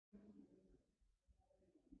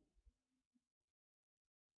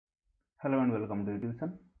Hello and welcome to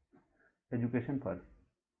Etuson Education for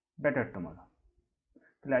Better Tomorrow.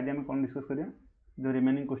 तो आज आम कौन डिस्कस करिया जो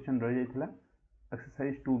रिमेनिंग क्वेश्चन रही जाइथिला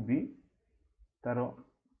एक्सरसाइज 2B तार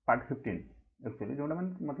पार्ट 15 एक्चुअली जोटा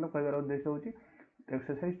माने मतलब कहबार उद्देश्य होची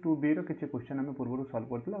एक्सरसाइज 2B रो किछि क्वेश्चन हमें पूर्व सॉल्व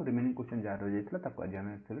करथिला और रिमेनिंग क्वेश्चन जा रही जाइथिला ताको आज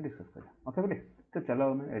हम एक्चुअली डिस्कस करिया ओके बोले तो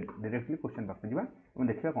चलो हम डायरेक्टली क्वेश्चन पाक जिबा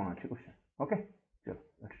हम देखिबा कोन अछि क्वेश्चन ओके चलो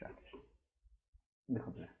लेट्स स्टार्ट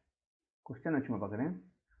देखो क्वेश्चन अछि म पाकरे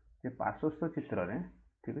जे पार्श्वस्थ चित्र रे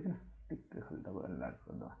ठीक है ना टिक खाली दबा लाइट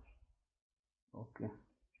कर दो ओके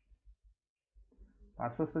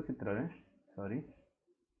पार्श्वस्थ चित्र रे सॉरी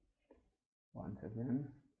 1 सेकंड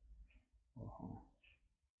ओहो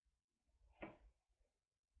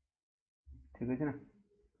ठीक है ना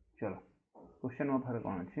चलो क्वेश्चन में फार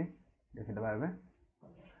कौन अच्छी देखि दबा एबे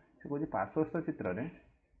से को पार्श्वस्थ चित्र रे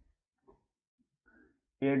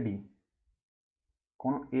एडी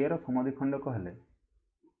कोन ए रो समद्विखंड कहले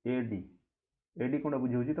एडी एडी कोन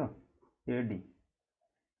बुझौची तो एडी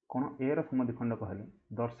कोन ए रो समद्विखंड कहले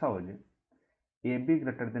दर्शाओ जे AB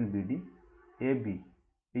greater than BD AB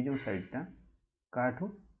ए जो साइडटा काठू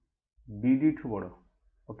BD ठू बड़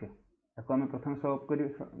ओके ताको हम प्रथम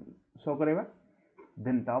शो करेबा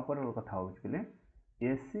देन ता ऊपर कथा होछ पले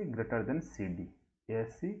AC greater than CD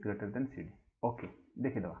AC greater than CD okay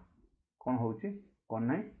देखि दवा कोन होची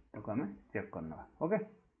कोन नै ताको हम चेक करना ओके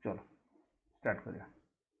चलो स्टार्ट करिया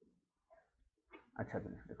अच्छा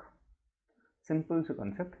देखो सिंपल से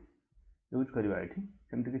कांसेप्ट यूज करवा एठी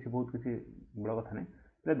सेमति किछि बहुत किछि बड़ कथा नै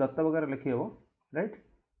ले दत्त वगैरह लिखि हेबो राइट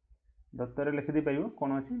दत्त रे लिखि दे पाइबो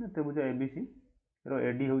कोन अछि न त्रिभुज ABC रो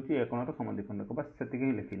AD होछि ए कोण रो समद्विखंड को बस सेति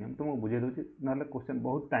के लिखि हम तुमको बुझे दोछि नले क्वेश्चन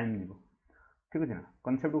बहुत टाइम दिबो ठीक अछि ना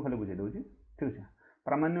कांसेप्ट को खाली बुझे दोछि ठीक अछि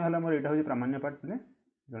प्रामाण्य हला मोर एटा होछि प्रामाण्य पार्ट पले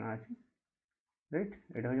जणा अछि राइट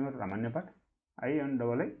एटा होछि मोर प्रामाण्य part I and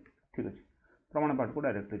double I ठीक अछि प्रमाण पार्ट को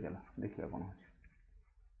डायरेक्टली चला देखिया कोन अछि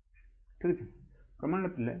ठीक है प्रमाण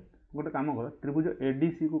पले गोटे काम कर त्रिभुज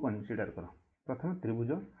ADC को कंसीडर कर प्रथम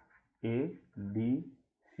त्रिभुज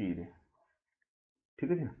ADC रे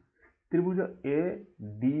ठीक है त्रिभुज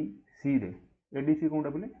ADC रे ADC कोनटा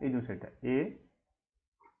बोले ए जो सेटा A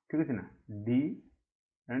ठीक है ना D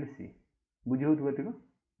एंड C बुझी होतबे ठीक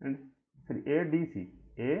and sorry ADC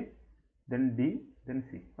A then D then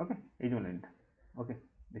C okay ए जो लाइन ओके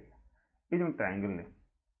देखिए ए जो ट्रायंगल ले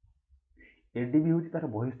ADB होची तार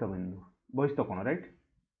बहिष्ठ बिंदु बहिष्ठ कोण राइट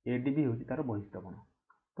ADB होची तार बहिष्ठ कोण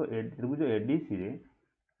तो त्रिभुज ADC रे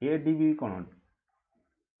ADB कोण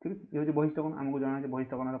ठीक ये होची बहिष्ठ कोण हमको जाना है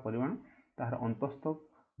बहिष्ठ कोणर परिमाण तार अंतस्थ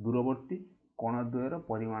दूरवर्ती कोण द्वयर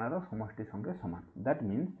परिमाणर समष्टि संगे समान दैट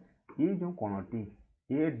मींस ये जो कोणटी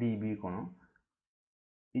ADB कोण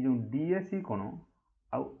ये जो DAC कोण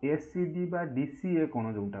आ ACD बा DCA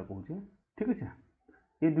कोण जोटा कहूचे ठीक है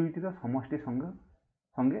ये दुईटीर समष्टि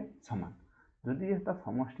संगे समान जदि एटा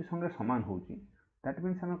समष्टि संगे समान होची दैट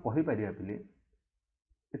मींस हम कहि परिया पिले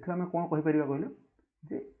एथरा हम कोन कहि परिया कहले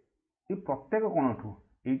जे ये प्रत्येक कोणठू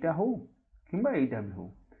एटा हो किबा एटा भी हो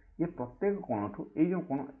ये प्रत्येक कोणठू ए जो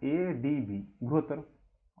कोण ADB बृहत्तर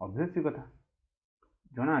ऑब्वियसली कथा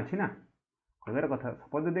जणा अछि ना कहबार कथा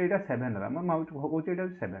सपोज दे एटा 7 रा हम माउच होको एटा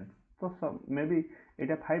 7 तो मे बी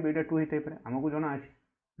एटा 5 एटा 2 हेतै पारे हमको जणा अछि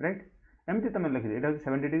राइट एमती तुम लिखि एटा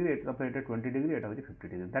 70 degree Etah 20 degree Etah 50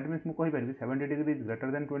 degree that means मु कहि परबी 70 degree is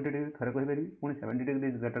greater than 20 degree थरे कहि परबी पुनी 70 degree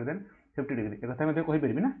is greater than 50 degree ए कथा मध्ये कहि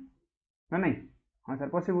परबी ना ना नहीं हां सर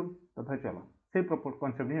पॉसिबल तो फिर चलो से प्रॉपर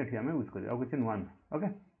कांसेप्ट एठी हम यूज करियो आ किछ नुवा ओके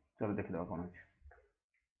चलो देखि दवा कोन अछि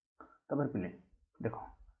तबर पिले देखो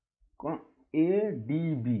कोन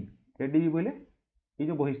ADB बोले ये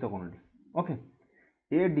जो बहिष्ठ कोणटी ओके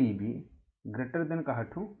ADB ग्रेटर देन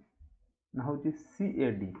काहाठू ना होची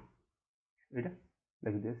CAD एटा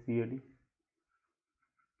लिख दे CAD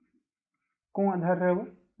को आधार रे हो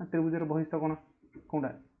त्रिभुजर बहिष्ठ कोण कोंडा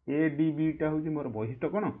ADB टा होची मोर बहिष्ठ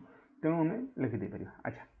कोण तेणु हम लिख दे परिया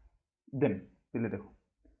अच्छा देन पहले देखो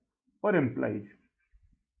और employees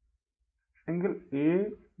angle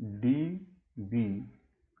ADB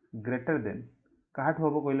greater than काहाठू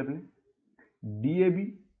होबो कहले पले DAB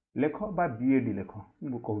लेखो बा BAD लेखो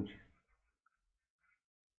मु कहूची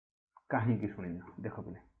काहे की सुनि देखो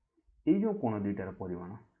पले ए जो कोण दुईटार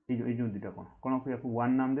परिमाण ए जो दुईटा कोण को याको 1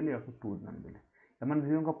 नाम देले याको 2 नाम देले एमान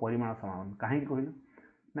दुईजन का परिमाण समान काहे की कहलो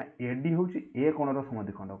ना AD होची ए कोणर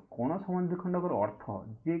समद्विखंड कोण समद्विखंड कर अर्थ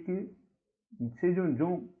जे कि से जो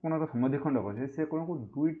कोणर समद्विखंड को से कोण को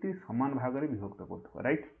दुईटी समान भाग रे विभक्त करथो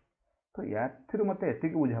राइट तो या फिर मते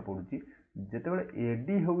एतिक बुझा पडुची जेतेबेले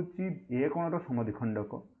AD होची ए कोणर समद्विखंड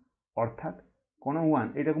को अर्थात कोण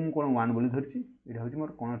 1 एटा को मु कोण 1 बोली धरची एटा होची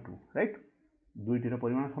मोर कोण 2 राइट दुईटीर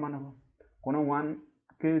परिमाण समान हो कोण 1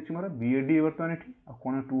 के अछि मोर बीएडी वर्तमान एठी आ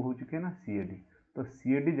कोण 2 होची के ना सीएडी तो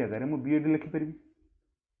सीएडी जगह मु बीएडी लिखि परिबी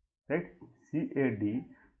राइट सीएडी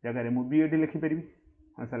जगह मु बीएडी लिखि परिबी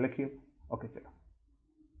आंसर लिखियो ओके चलो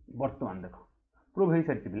वर्तमान देखो प्रूव हो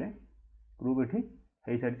सारी पिले प्रूव एठी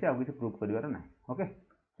हो सारी आ किसी प्रूव करिवार ना ओके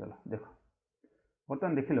चलो देखो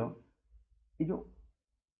वर्तमान देख लो ये जो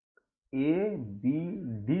ए बी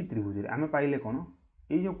डी त्रिभुज आम पाइले कौन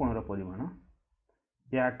ये जो कोणर परिमाण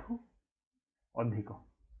याठू अधिक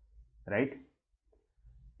राइट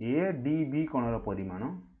ए डी बी कोणर परिमाण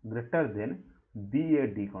greater than B A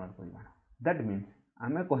D कोणर परिमाण दैट मीन्स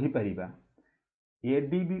आम कहीपर ए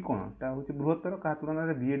डी बी कोणटा हूँ बृहत्तर क्या तुलन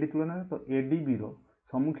में बी ए डी तुलन में तो ए डी बी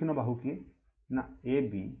सम्मुखीन बाहु किए ना A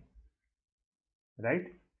B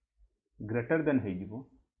right greater than हो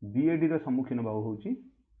बी ए डी सम्मुखीन बाहु हूँ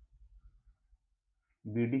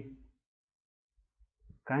बी डी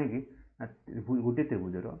कहीं गोटे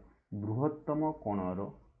त्रिभुजर बृहत्तम कोणर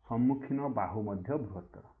सम्मुखीन बाहु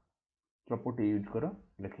बृहत्तर प्रॉपर्टी यूज कर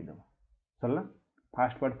लिखिदेव सरला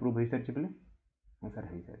फास्ट पार्ट प्रूव हो सारी पे आंसर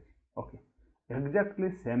हो सारी ओके एक्जाक्टली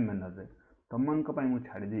सेम मैनर रे तुम मुझे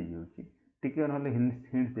छाड़ी दे जाऊँगी टिके ना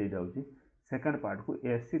हिंट्स दे जाऊँगी सेकंड पार्ट को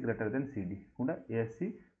SC greater than CD Kota SC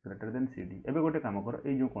greater than CD एबे गोटे काम कर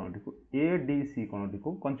ये जो कोणटी को एडीसी कोणटी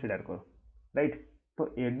को कंसीडर कर राइट तो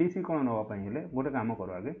एडीसी कोण नापी हेले गोटे काम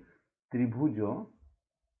कर आगे त्रिभुज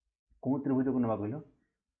कौ त्रिभुज को नवा कहल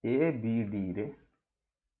ए बी डी रे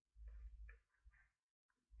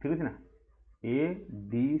ठीक अच्छे ना ए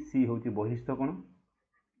डी सी हूँ बहिस्थ कोण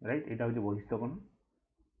राइट यहाँ हूँ बहिस्थ कोण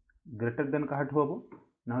ग्रेटर देन क्या हम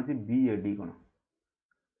ना हूँ बी ए डी कोण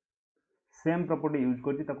सेम प्रॉपर्टी यूज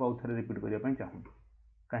कर रिपीट करने चाहूँ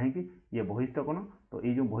कहीं ये बहिस्थ कोण तो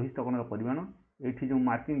ये जो बहिस्थ कोणर परिमाण ये जो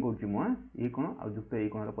मार्किंग कर ये कोण आुक्त ये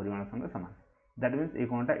कोणर परिमाण संगे सामान दैट मीन्स ये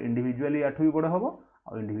कोणटा इंडिविजुअली आठू भी बड़ हम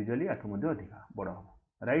और इंडिविजुअली आठू अधिक बड़ हम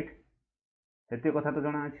राइट से कथा तो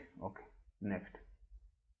जना अच्छे ओके नेक्स्ट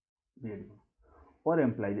बीएडी कोण और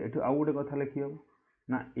एम्प्लाइज ये आउ गोटे कथा लिखी हम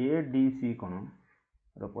ना ए डी सी कोण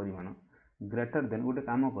परिमाण ग्रेटर देन गोटे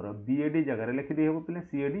काम कर बीएडी जगह लिखिदी हम पे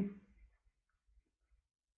सीएडी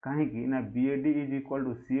कहीं ना BOD is equal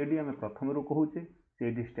to CAD आम प्रथम रू कहूचे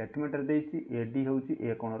सीएडी स्टेटमेंट एडी हूँ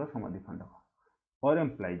ए कोणर समद्विखंडक और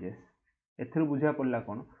एम्प्लाइजेस एथर बुझा पड़ा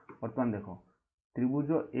कौन बर्तमान देख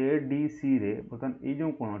त्रिभुज ए डी सी रे बर्तमान ये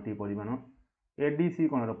जो कोणटी परिमाण ए डी सी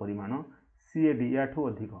कोणर परिमाण सीएडी याठू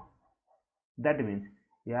अधिक दैट मीन्स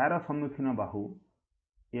यार सम्मुखीन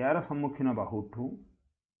बाहुठू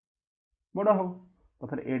बड़ हम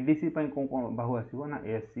तो एडीसी कौन बाहु आसो ना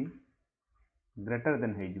एससी ग्रेटर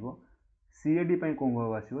देन हो सीएडी कौन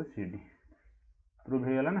बाहु आसो सीडी प्रूव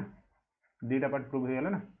हो गला ना दीटा पार्ट प्रूव हो गला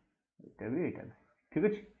ना यहाँ ठीक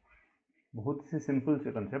अच्छे बहुत सी सिंपल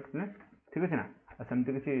से कनसेप्ट ने ठीक अच्छे ना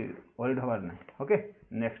सेमती किसी वरीड हबार ना ओके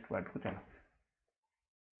नेक्स्ट पार्ट को चलो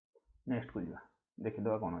नेक्स्ट को जा देखीद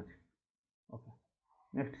कौन अच्छे ओके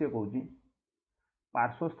नेक्स्ट से कौन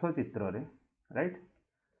पार्श्वस्थ चित्र रे राइट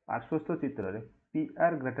पार्श्वस्थ चित्र रे P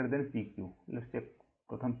R greater than P Q let's check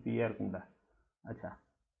प्रथम पी आर कौटा अच्छा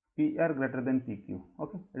P R greater than P Q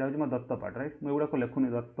okay यहाँ हूँ मोर दत्त पार्ट राइट मुझे गुड़ाक लिखुनी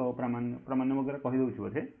दत्त प्रामाण्य वगैरह कहीदे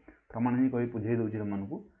बोधे प्रमाण ही कही बुझे दूसरी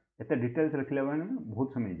तुमको एत डिटेल्स लिखले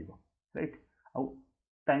बहुत समय जीव राइट आउ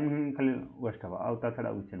टाइम ही खाली वेस्ट हम आउ ता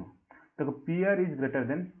छड़ा किसी नुह देखो P R is greater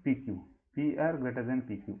than P R greater than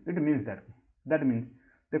P Q it means that means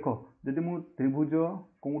देखो जदि मु त्रिभुज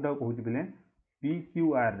कौटा कहूँ पे पी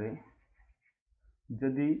क्यू आर रे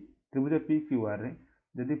जदि त्रिभुज पी क्यू आर रे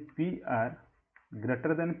जदि P R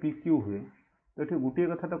greater than P Q हुए तो ये गोटे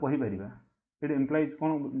कथा तो कहीपर ये एम्प्लाइज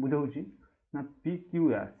कौन बुझाऊँ ना पी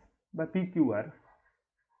क्यू आर बा P Q R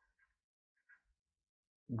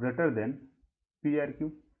greater than P R Q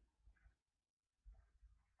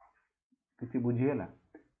किसी बुझीगला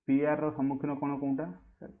पी आर सम्मुखीन कोण कौटा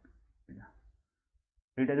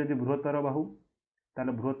यहाँ जब बृहत्तर बाहु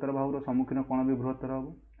ताले बृहत्तर बाहुर सम्मुखीन कोण भी बृहत्तर हम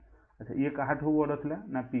अच्छा ये क्या बड़ था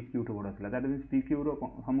ना पी क्यू ठू बड़ था दैट मीन्स पी क्यू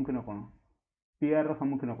सम्मुखीन कोण पी आर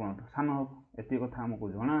सम्मुखीन कोण सान हम एत कथा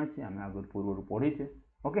आमको जना अच्छे आम आगे पूर्व पढ़ीचे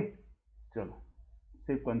ओके चलो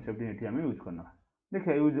से कनसेप्ट ये आम यूज करना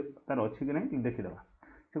देखिए यूज तार अच्छी कि नहीं देखीद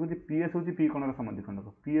से कहते पीएस हूँ पी कोणर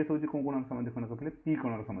समद्विखंडक पीएस हूँ कौन कोणर समद्विखंडक पे पी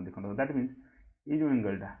कोणर समद्विखंडक दैट मीन्स ये जो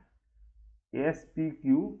एंगलटा एस पी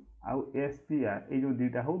क्यू आउ एस पी आर ये जो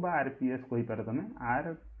दुटा हो आर पी एस कहीपर तुम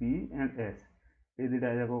आर पी एंड एस ये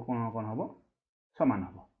दुटा जाक कौन कौन हम सामान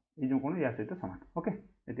हम ये जो कौन या सहित सामान ओके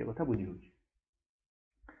ये कथा बुझी हो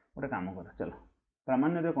गोटे काम कर चलो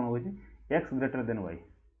प्रामाण्य कौन हो एक्स ग्रेटर देन वाई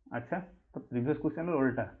अच्छा तो प्रीवियस क्वेश्चन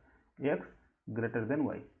उल्टा x greater than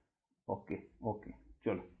Y okay okay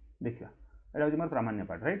चलो देखिए यहाँ हूँ मोर प्रामाण्य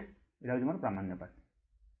पार्ट राइट यहाँ हूँ मोर प्रामाण्य पार्ट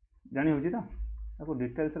जानी होची तो आपको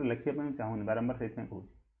डिटेल्स रे लिखिया ପାଇଁ चाहूनी बारंबार से कहूँ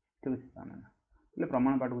ठीक अच्छे ताने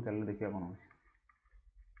प्रमाण पाठ को चल देखिए कौन हो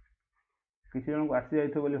किसी जन को आसी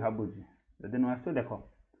जाइए बोली भावुची जदि न आस देख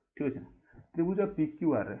ठीक अच्छे त्रिभुज पी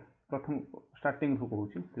क्यू आर प्रथम स्टार्टिंग कहूँ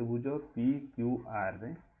त्रिभुज P Q R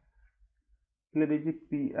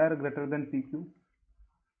P R greater than P Q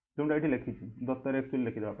जोटा ये लिखी दत्तर एक्चुअली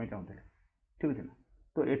लिखिदेवाई चाहूँ ठीक अच्छे ना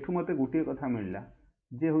तो एठू मत गोटे कथा मिलला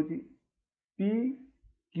जे हूँ पी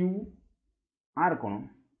क्यू आर कौन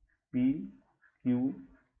पी क्यू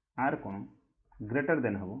आर कौन ग्रेटर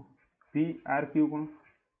देन हम पी आर क्यू कौन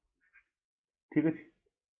ठीक अच्छे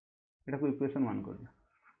यहाँ इक्वेशन 1 कर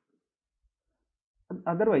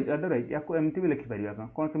अदरवाइज या एमती भी लिखिपर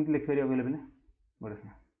कौन कमी लिखिपर कहले पे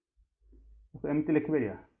गोटे एमती लिखिपर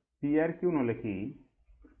पी आर क्यू न लिखी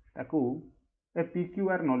पी क्यू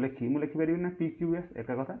आर न लिखी मुझे लिखिपर ना पी क्यू एस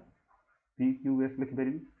एक कथा पी क्यू एस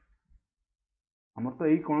लिखिपर आमर तो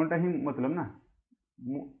यही कौनटा ही मतलब ना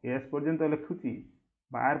मु एस पर्यंत लिखुची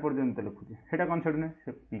आर पर्यंत लिखुची सेटा कनसेप्ट ना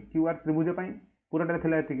पी क्यू आर त्रिभुज पूराटा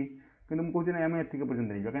थी एति कि मुझे ना आम एति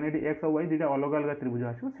पर्यंत नहीं कहीं एक्स और वाई दुटा अलग अलग त्रिभुज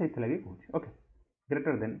आसो से कहूँ okay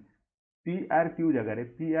greater than P R Q जगार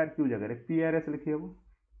पी आर एस लिखी हम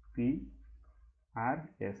पी आर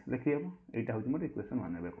एस लिखी हम यहाँ हूँ मोर इक्वेशन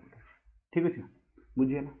 1 ए ठीक अच्छे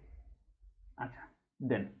बुझीगला अच्छा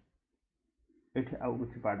देन ये आउ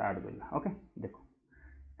कुछ पार्ट आड कर ओके देखो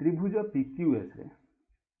त्रिभुज पी क्यू एस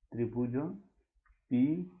त्रिभुज P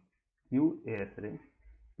Q S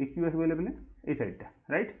P Q S बोले बोले ये साइडटा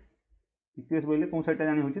राइट पी क्यू एस बोले कौन साइडटा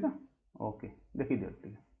जानी होची तो ओके देखी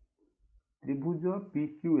दियो त्रिभुज पी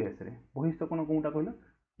क्यू एस बहिस्थ कोण कौटा कहल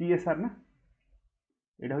पी एस आर ना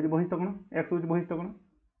यहाँ हूँ बहिस्थ कोण एक्स हूँ बहिस्थ कोण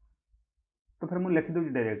तो फिर मुझे लिखिदे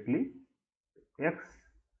directly x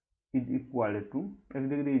is equal to x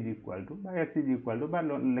degree is equal to x is equal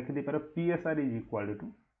to लिखिदे par P S R is equal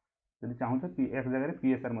to यदि चाहूँ पी एक्स जगह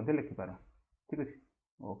पी एस आर लिखिपार ठीक अच्छे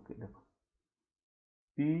ओके देखो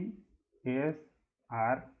P S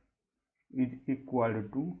R is equal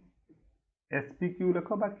to S P Q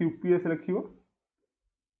रख बा Q P S रख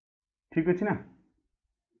ठीक अच्छे ना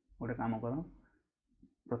गोटे काम कर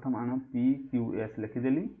प्रथम आण P Q S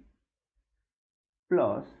लिखिदेली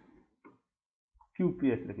plus Q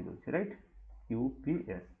P S लिखिदे right Q P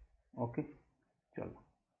S okay चलो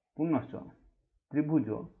पुनश्च त्रिभुज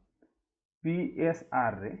पी एस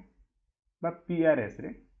आर रे बा पी आर एस रे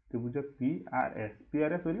त्रिभुज पी आर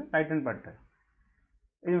एस बोले राइट हैंड पार्टा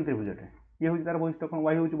ये जो त्रिभुजटे ये हूँ तार बहिस्थ कोण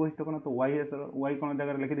वाई हूँ बहिस्थ कोण तो वाई एस वाई कोण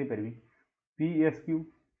जगह लिखिदे पारि पी एस क्यू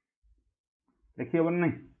लिखी हम ना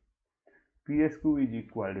P S Q is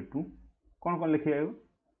equal to कौन कौन लिखे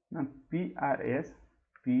ना पी आर एस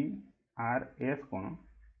कौन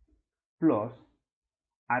प्लस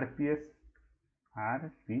आर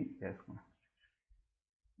पी एस कौन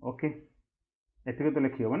ओके ये तो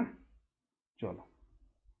लिखी हम ना चलो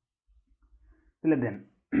देन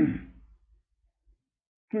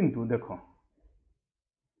किंतु देखो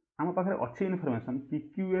आम पाखे अच्छी information P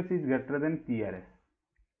Q S is greater than P R S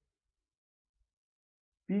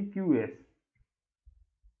P Q S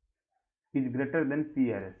is greater than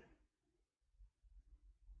P R S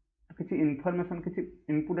किसी इनफॉरमेशन किसी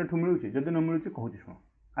इनपुट एठू मिलूँ जदि न मिलूँ कहूँ शुण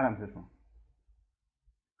आराम से शुण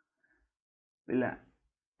पिला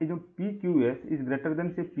ये जो P Q S is greater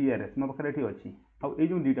than से पी आर एस मो पाखे ये अच्छी आउ ये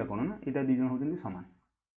जो दुईटा कौन ना यहाँ दुई जन होती सामान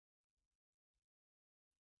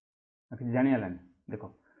किसी जानीगलानी देख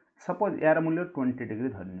सपोज यार मूल्य 20 डिग्री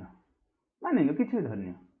धरनीय माने किसी भी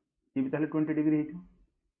धरनीय ये भी ताले 20 डिग्री हो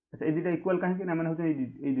अच्छा ये दुटा इक्वाल कहीं ना मैंने हूँ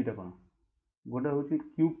ये दुटा कौन गोटे हूँ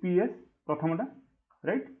क्यू पी एस प्रथमटा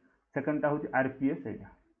राइट सेकेंडटा हूँ आर पी एस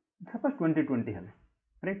यहाँ सपोज 20 है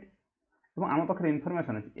राइट तो आम पाखे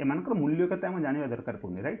इनफॉरमेशन अच्छी एम मूल्य के जाना दरकार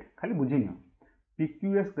पड़े राइट खाली बुझी P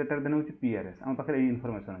Q S greater than हूँ पी आर एस आम पाखे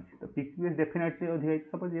इनफॉरमेशन अच्छी तो पी क्यू एस डेफिनेटली अधिक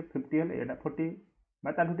सपोज ये 50 है यहाँ 40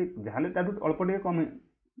 बा जहाँ अल्प टे कम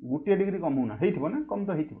गोटे डिग्री कम होना ना कम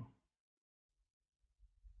तो हो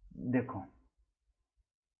देख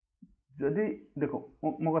जदि देख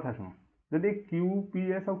मो कथा शुण जदि क्यू पी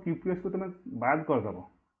एस और क्यू पी एस को तुम बाद करदेव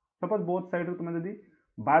सपोज बोथ साइड तुम जदि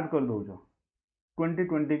बाद कर दौच 20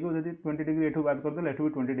 को जब 20 डिग्री एठू बाद करदेल एठू भी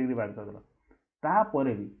 20 डिग्री बाद करदेल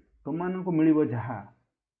तापर भी तुमको मिल जहाँ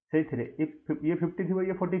से ये 50 थी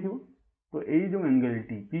ये 40 थी तो यही जो angle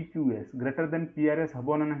T P Q S greater than P R S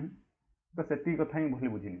हम ना ना तो से कथा ही भले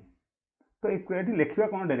बुझी तो ये लिखा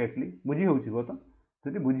कौन डायरेक्टली बुझी हो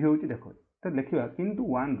तो जब बुझी हो देख तो लिखा किंतु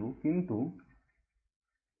 1 रु किंतु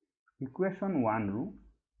इक्वेशन 1 रु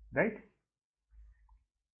right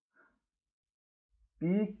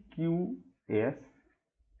P Q S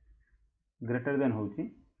greater than हूँ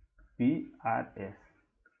पी आर एस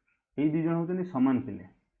ये दी जन होचनी समान पिले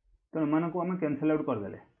तो एमानकु आम कैंसल आउट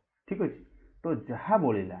करदे ठीक अच्छे तो जहाँ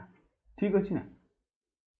बड़ा ठीक अच्छे ना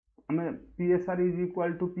आम PSR is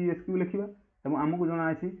equal to PSQ लिखा और आमको जना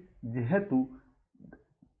अच्छी जेहेतु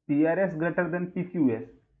PRS ग्रेटर देन PQS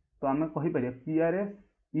तो आम कहीपर PRS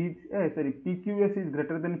is sorry PQS is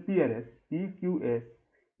greater than PRS PQS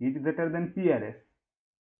is greater than PRS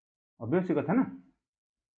obvious कथा ना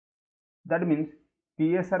that means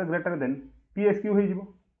PSR greater than PSQ हो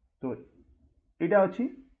तो यहाँ अच्छी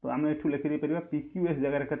तो आम एठू लिखी पार PQS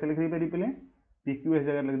जगह के लिखी पारे PQS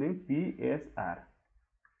जगह लिखिदेवी PSR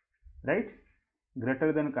राइट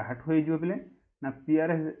ग्रेटर देन क्या हो पे ना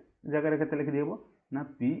PRS जगह के लिखिदेव ना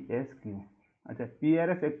PSQ अच्छा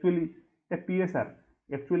PRS एक्चुअली PSR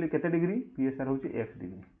एक्चुअली केते डिग्री PSR हूँ X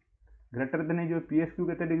डिग्री ग्रेटर देन हो PSQ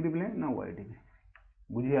केते डिग्री पे ना Y डिग्री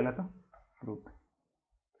बुझीगला तो प्रूफ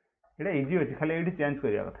ये इजी अच्छे खाली ये चेंज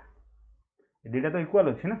करवा कथा दुईटा तो इक्वाल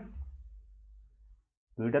अच्छी ना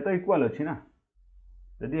दुईटा तो इक्वाल अच्छी ना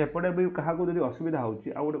जदि एपटे भी क्या जब असुविधा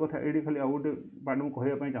होती गोटे कथा ये खाली गोटे पार्ट मुझे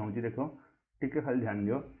कहवाई चाहूँगी देख टी खाली ध्यान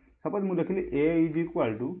दियो सपोज मुझे लिखिली A is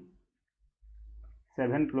equal to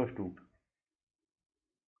 7 + 2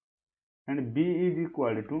 and B is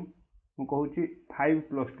equal to मुझे 5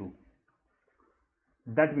 + 2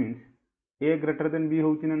 that means A greater than B हो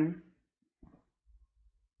नहीं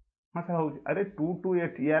हाँ सर हो अरे 2 to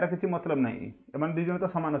 8 यार किसी मतलब नहीं एम दुई जन तो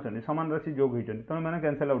सामान अच्छा सामान राशि जोग होती तेणु मैंने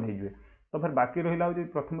कैंसल आउट हो तो फिर बाकी रहा हूँ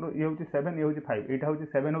प्रथम ये हूँ 7 ये हूँ 5 यहाँ हूँ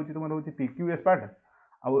 7 हूँ तुम हूँ PQS पार्ट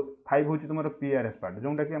आउ 5 हूँ तुम PRS पार्ट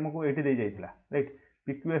जोटा कि आमको ये दी जाइए right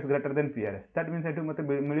PQS greater than PRS that means ये मत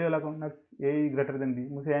मिलगला कौन ना A ग्रेटर देन B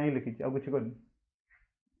मुझे यहाँ ही लिखी आउ कि कर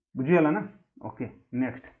बुझीगला ना ओके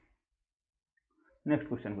नेक्स्ट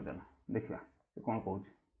क्वेश्चन को चल देखा कौन कौन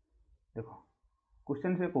देख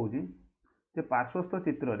क्वेश्चन से कौन पार्श्वस्थ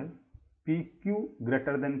चित्र में PQ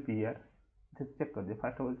greater than PR check कर दिए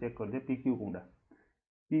फास्ट ऑफ ऑल चेक कर दिए PQ कौटा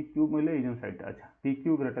PQ बोले ये साइड अच्छा PQ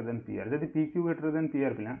ग्रेटर देन PR जब PQ ग्रेटर देन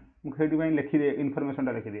PR पिला मुझे लिखिदे information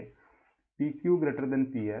लिखिदे PQ greater than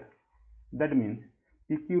PR that means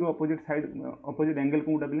PQ row opposite side opposite angle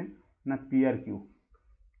कौटा पिले ना PRQ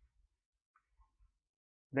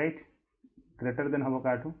राइट ग्रेटर देन हम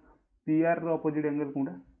क्या PR रो अपोजिट एंगल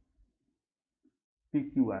कौटा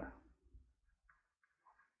PQR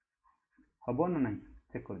हम ना ना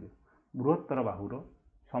चेक कर दियो बृहत्तर बाहुर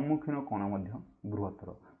सम्मुखीन कोण बृहत्तर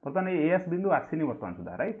बर्तमान ये एस बिंदु आसनी बर्तमान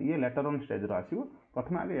सुधा राइट ये लेटर ऑन स्टेज आसो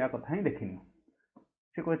प्रथम आगे या कथा ही देखनी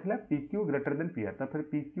से कहता PQ ग्रेटर देन PR तो फिर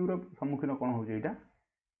PQ रो सम्मुखीन कोण हो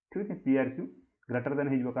ठीक है PRQ ग्रेटर देन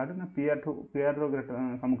हो क्या ना PR रो ग्रेटर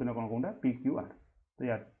सम्मुखीन कोण कौटा PQR तो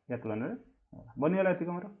या तुलन में बनीगला ये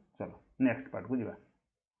मोर चलो नेक्स्ट पार्ट को जावा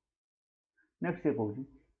नेक्स्ट ये कहूँ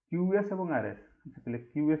QS और RS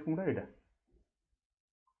QS कौटा यहाँ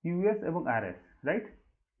QS और RS राइट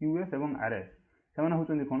QS और RS से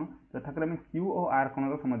होती कौन यथाक्रमे Q और R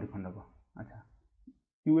कोणर समद्विखंडक अच्छा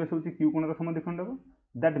QS हूँ Q कोणर समद्विखंडक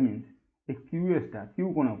that means A QS टा Q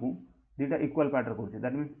कोण को दुटा इक्वाल पार्ट कर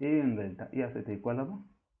दैट मीन्स ए एंगलटा या सहित इक्वाल हम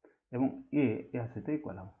एवं ए या सहित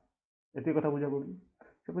इक्वाल हम ये कथा बुझा पड़ी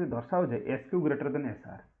से दर्शाओ SQ greater than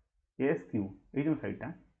SR SQ ये जो साइडटा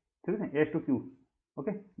ठीक है S to Q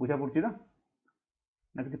ओके बुझा पड़ी तो ना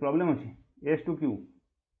किसी प्रॉब्लम अच्छी S to Q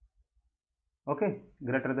okay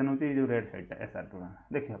greater than होची जो रेड साइडटा SR टू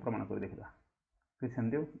देखिए प्रमाण कर देखा किसी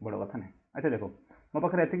सेमती बड़ कथा नहीं अच्छा देखो मो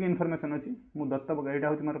पाखे एतिक इनफॉरमेशन अच्छी मुझे दत्त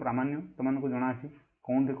यहाँ हूँ मोर प्रामाण्य तुमको जना अच्छी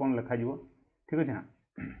कौन थी कौन लिखा ठीक अच्छे ना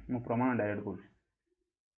मुझे प्रमाण डायरेक्ट कर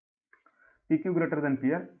PQ ग्रेटर देन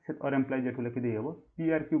PR से और एम्प्लाइज एठू लिखिदे हम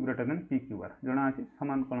PRQ ग्रेटर देन PQR जना अच्छी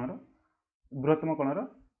समान कोणर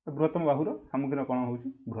बृहत्तम बाहुर सम्मुखीन कोण हूँ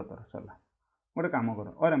बृहत्तर सरला गोटे कम कर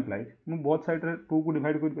और एम्प्लाइज मुझे बोथ साइड रे 2 को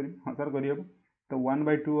डिवाइड कर हाँ सर कर तो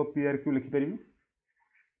 1/2 ऑफ PRQ लिखिपर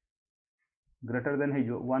ग्रेटर देन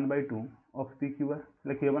हो 1/2 ऑफ PQR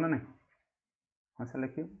लिखिए ना नहीं हाँ सर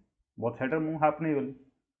लिखिए बोथ साइड मुझे हाफ नहीं गली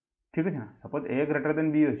ठीक है ना suppose A greater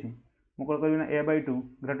than B अच्छी मुझे कौन कर A/2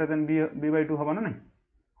 ग्रेटर देन B/2 हम ना नहीं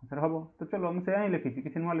सर हम तो चलो मुझे ही लिखी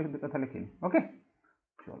किसी नुआ कथा लिखी ओके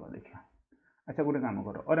चलो देखिए अच्छा गोटे कम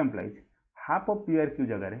कर और एम्प्लाइज हाफ ऑफ PRQ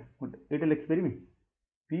जगह ये लिखिपर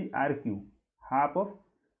PRQ हाफ ऑफ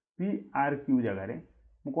PRQ जगह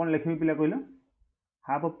मुझे कौन लिखी पिला कहल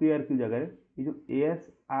हाफ ऑफ PRQ जगह ये जो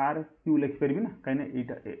SRQ लिखिपर ना कहीं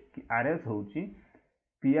RS हूँ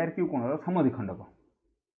PRQ कोणर समद्विखंडक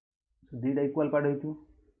दुईटा इक्वाल पार्ट हो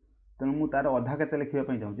तेणु मुझे तार अधा के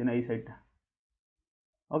लिखापी चाहूँगी ना ये सैडटा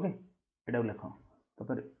ओके यहाँ लिख तो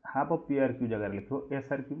फिर हाफ ऑफ PRQ जगह लिख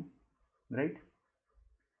SRQ राइट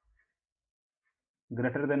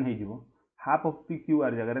ग्रेटर देन हो हाफ ऑफ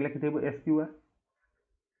PQR जगह लिखिथे SQR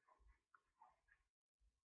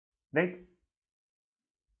राइट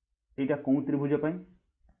एटा कौन त्रिभुज पर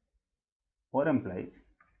और एम्प्लाइज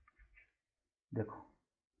देख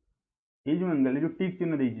ये जो एंगल जो टिक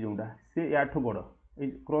चिन्ह देती जोटा से या बड़ ये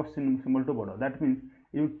क्रॉस सिंबल टू बड़ दैट मीन्स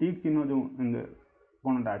ये टिक चिन्ह जो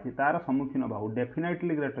कोणटा अच्छी तार सम्मुखीन बाहु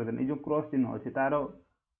डेफिनेटली ग्रेटर देन ये क्रॉस चिन्ह अच्छी तार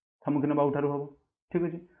सम्मुखीन बाहु ठार हम ठीक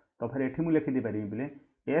अच्छे तो फिर ये मुझे लिखिदी पारि बोले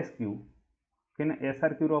एस क्यू कहीं S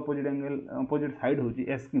R Q opposite angle opposite side हूँ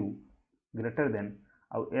एस क्यू ग्रेटर देन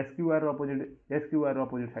आउ S Q R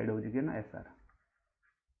opposite side हूँ कि ना एस आर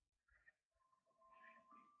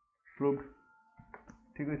प्रूव्ड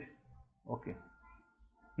ठीक अच्छे ओके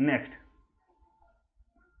नेक्स्ट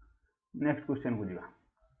क्वेश्चन को जीवा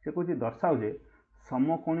से कौन दर्शाओ जे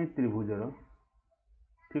समकोणी त्रिभुजर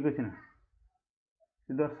ठीक अच्छे ना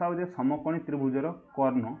दर्शाओ जे समकोणी त्रिभुजर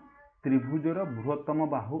कर्ण त्रिभुजर बृहत्तम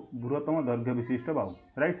दैर्घ्य विशिष्ट बाहु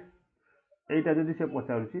राइट यहीटा जदि से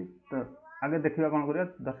पचारुची तो आगे देखा कौन कर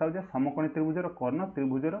दर्शाओ जे समकोणी त्रिभुजर कर्ण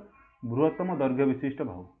त्रिभुजर बृहत्तम दैर्घ्य विशिष्ट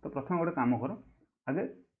बाहु तो प्रथम गोटे काम कर आगे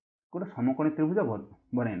गोटे समकोणी त्रिभुज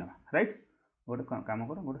बनई ना राइट गोटे काम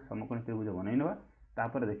कर गोटे समकोणी त्रिभुज बनई ना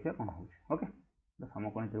तापर देखिए कौन हो ओके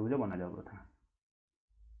समकोणी त्रिभुज बना जाओ प्रथम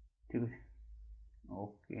ठीक है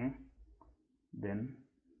ओके देन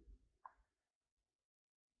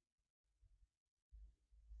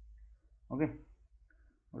ओके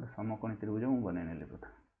गोटे समकोणी त्रिभुज मुझे बनई नेली प्रथम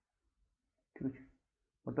ठीक अच्छे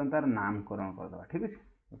बर्तमान तार नामकरण करदे ठीक अच्छे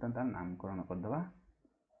बर्तमान तार नामकरण करदे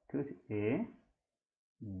ठीक अच्छे ए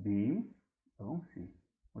बी और सी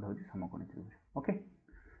गोटे हूँ समकोणी त्रिभुज ओके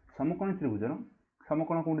समकोणी त्रिभुजर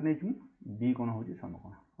समकोण कौन नहीं बी कोण हूँ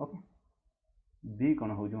समकोण ओके बी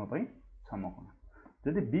कोण हूँ मो समकोण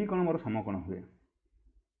जदि बी कोण मोर समकोण हुए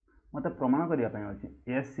मत प्रमाण करने अच्छे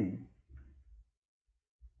एस सी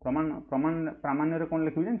प्रामाण्य कौन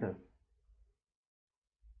लिखी जान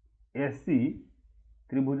एस सी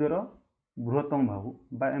त्रिभुजर बृहत्तम बाहु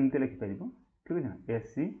बा एमती लिखिपर ठीक है ना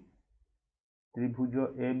एस सी त्रिभुज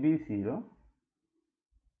ए बी सी रो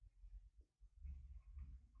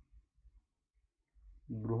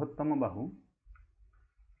बृहत्तम बाहु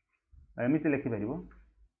एमती लिखिपर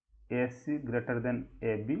S C greater than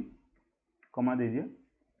A B कमा दीजिए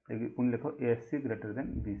पुणी लिख S C greater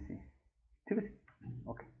than B C ठीक है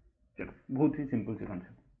ओके चलो बहुत ही सिंपल से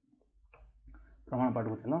कॉन्सेप्ट प्रमाण पाठ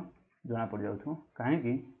को चलो जना पड़ जाऊँ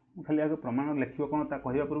कहीं खाली आगे प्रमाण लिख कौन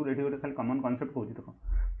कहवा पूर्व ये गोटे खाली कमन कॉन्सेप्ट कौन देख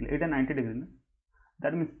यहाँ 90 डिग्री ना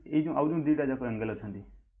दैट मीन्स ये जो आउ जो दुईटा जाक एंगल अच्छा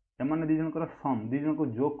एम दी जनकर सम दी जन को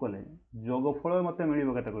जोग कले जोगफल मत मिल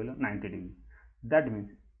कहते कहल 90 डिग्री दैट मीन्स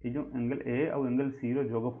ये जो एंगल ए आउ एंगल सी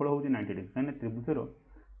रोगफल हूँ 90 डिग्री कहीं त्रिभुजर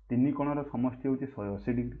तीन कोणर समष्टि हूँ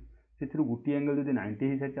 180 डिग्री से गोटे एंगल जब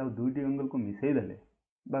 90 हो सारी आ दुईटी एंगल को मिसई देले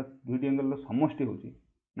बस दुईटी एंगल समष्टि हूँ 90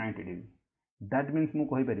 डिग्री दैट मीन्स मुझे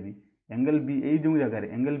कहीपरि एंगल बी ये जो जगार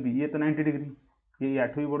एंगल बी ये तो 90 डिग्री ये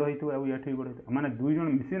भी बड़ होता है भी बड़ होता मैंने दुई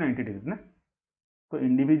जन मिसी 90 डिग्री ना तो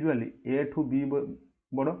इंडिविजुअली ए ठू बी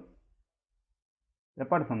बड़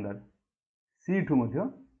एपार्ट फ्रॉम दैट सी ठू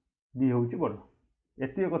बी हूँ बड़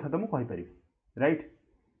एति कथा तो मुझे कहीपरि राइट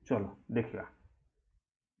चलो देखा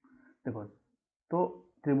देख तो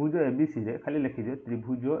त्रिभुज ए बी सी रे खाली लिखिदियो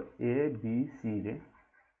त्रिभुज ए बी सी रे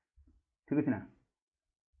ठीक अच्छे ना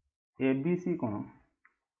ए बी सी कोण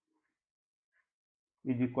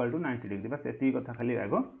इज इक्वाल टू 90 डिग्री बस ये कथा खाली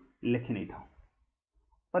आग लिखि नहीं था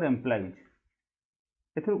और एम्प्लाइज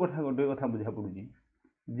एथुर कथा गोटे कथा बुझा पड़ुची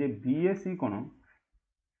जे बीएससी कोण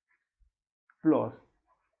प्लस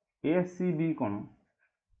एसीबी कोण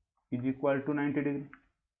इज इक्वाल टू 90 डिग्री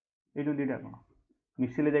ये जो दुईटा कोण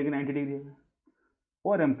मिसिले जाकि 90 डिग्री है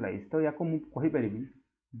और एम्प्लाइज तो या कहीपरि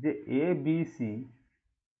जे A B C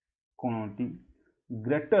कोणटी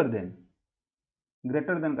greater than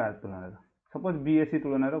का तुलन सपोज बीएससी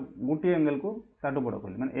तुलन गोटे एंगल को ताठू बड़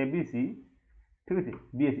कहली मैंने एबीसी ठीक अच्छे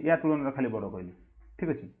बीएससी या तुलन खाली बड़ कहली ठीक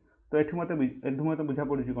अच्छे तो ये मत बुझा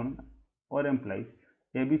पड़ी कौन और एम्प्लाइज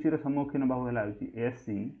एबीसी सम्मुखीन बाहु है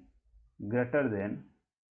एससी ग्रेटर देन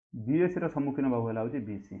बीएससी सम्मुखीन बाहु है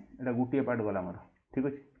बीसी एटा गोटे पार्ट गला मोर ठीक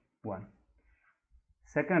अच्छे 1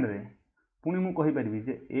 सेकेंड रे पुणी मु कहीपरि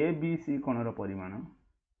जे ए बी सी कोणर परिमाण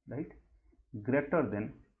राइट ग्रेटर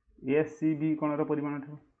देन एसीबी कोणर परिमाण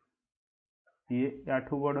ठू ये या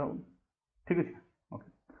बड़ हो ठीक अच्छे ओके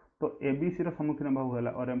तो एबीसी सम्मुखीन बाहु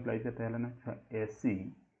है और एम्प्लाइज ना एसी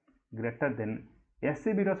ग्रेटर देन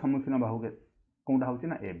एसीबी सम्मुखीन बाहु कौटा हूँ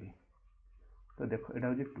ना ए बी तो देख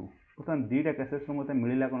यहाँ हूँ 2 बर्तमान दुईटा केसेस मत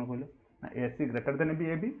मिलला कौन कहले ना AC greater than B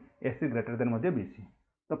A B AC greater than B C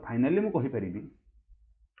तो फाइनाली मुझे कहीपरि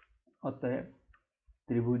अतः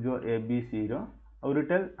त्रिभुज ए बी सी आउ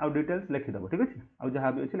डिटेल्स लिखिदेव ठीक अच्छे आउ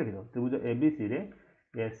जहाँ भी अच्छे लिखिदेव त्रिभुज ए बी सी रे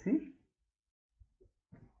एसी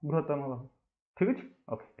बृहत्तम बाहु ठीक अच्छे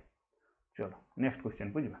ओके चलो नेक्स्ट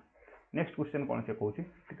क्वेश्चन को जावा नेक्स्ट क्वेश्चन कौन से कहूँ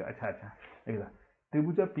ठीक अच्छा अच्छा देखा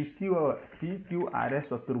त्रिभुज PQRS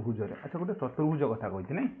चतुर्भुज अच्छा गोटे चतुर्भुज कथा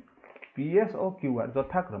कही ना PS और QR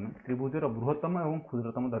यथाक्रमे त्रिभुजर बृहत्तम और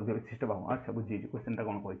क्षुद्रतम दैर्घ्य विशिष्ट बाहु अच्छा बुझी क्वेश्चन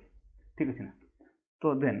कौन कही ठीक अच्छे ना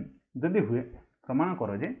तो देन जदि हुए प्रमाण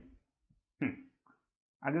कर जे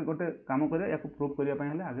आगे गोटे काम कर या प्रूफ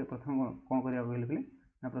करने आगे प्रथम कौन करा कहले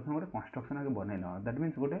ना प्रथम गोटे कंस्ट्रक्शन आगे बनई ना दैट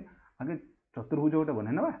मीन्स गोटे आगे चतुर्भुज गोटे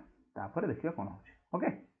बनई ना तापर देखिए कौन हो ओके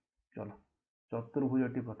चलो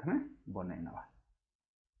चतुर्भुज टी प्रथम बनई ना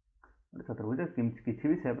चतुर्भुज किसी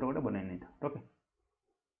भी सेप्र गोटे बनई नहीं था ओके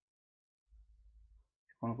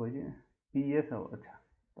कौन कही PS अच्छा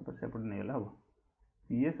तापर सेपटे नहीं गला हम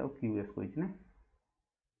PS और QS कही ना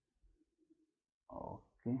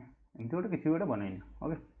ओके एमती गोटे किसी गोटे बनई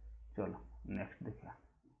ओके चलो नेक्स्ट देखिए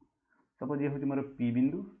सपोज ये हूँ मोर P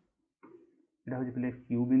बिंदु यहाँ हूँ पे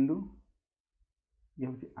Q बिंदु ये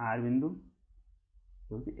हूँ R बिंदु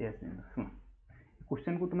ये हूँ S बिंदु शुण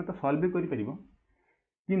क्वेश्चन को तुम्हें तो सॉल्व भी कर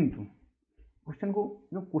किंतु क्वेश्चन को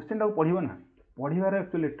जो क्वेश्चन टाक पढ़ो ना पढ़ार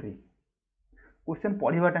एक्चुअली ट्रिक क्वेश्चन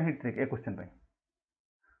पढ़ाटा ही ट्रिक ए क्वेश्चन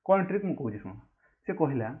कौन ट्रिक मुझे कहूँ शुण से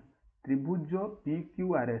कहला त्रिभुज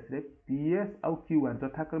PQRS रे PS आउ QR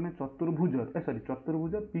यथाक्रमे चतुर्भुज सॉरी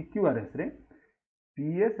चतुर्भुज PQRS रे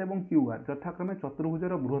PS एवं QR यथाक्रमे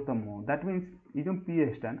चतुर्भुजर बृहत्तम दैट मीन्स ये जो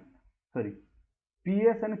PS टा सॉरी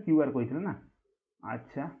PS एंड QR कही ना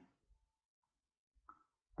अच्छा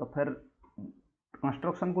तो फिर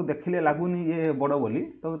कंस्ट्रक्शन को देखिले लगुनि ये बड़ बोली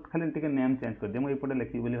तो खाली टी नेम चेंज कर दिए मुझे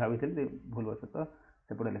लिखी भाई भूल बस तो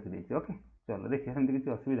सेपटे लिखिदे ओके चलो देखिए सेमती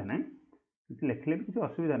किसी असुविधा ना कि लिखले भी किसी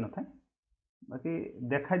असुविधा न था बाकी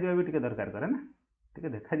देखा भी टी दरकार करे ना टी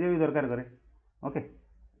देखा भी दरकार करे ओके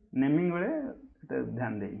नेमिंग बेले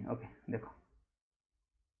ध्यान दे ओके देखो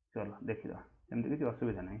चलो देखीद सेमती किसी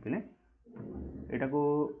असुविधा ना पिले यहाँ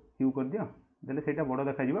को क्यू कर दियो देले सेटा बड़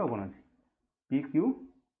देखा कौन अच्छे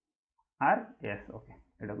PQRS ओके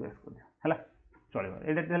यहाँ को एस कर दियो है चलो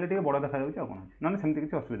ये बड़ देखा कौन अच्छे ना सेमती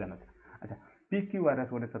किसी असुविधा ना अच्छा PQRS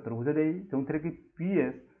गोटे चतुर्भुज जो थे कि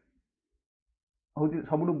PS हूँ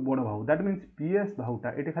सब बड़ बाहु दैट मीन्स PS बाहुटा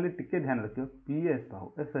ये खाली टिके ध्यान रखियो PS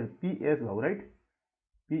बाहु सॉरी PS बाहु right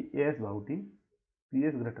PS बाहुटी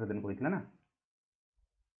PS greater than कही ना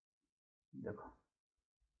देखो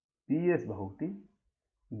PS बाहुटी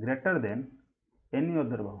greater than any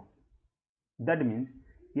other Bahu that means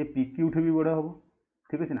ये PQ ठू भी बड़ हम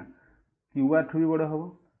ठीक अच्छे ना QR ठू भी बड़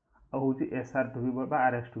हम आउ SR ठू भी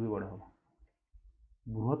RS ठू भी बड़ हम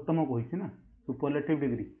बृहत्तम कही ना सुपरलेटिव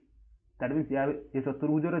डिग्री दैट मीन्स ये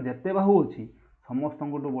चतुर्भुजर जिते बाहु अच्छी समस्त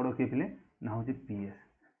बड़ किए थे ना हूँ PS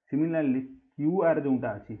सिमिलारली QR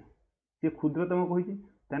जोटा अच्छी सी क्षुद्रतम कही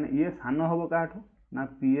ये सान हम क्या ना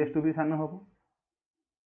PS ठू भी सान हम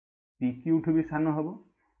PQ ठू भी सान हम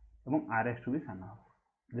और RS ठू भी सान हम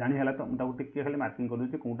जानीला तो मुझे टिके खाली मार्किंग कर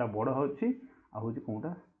दूसरी कौटा बड़ अच्छी आउँ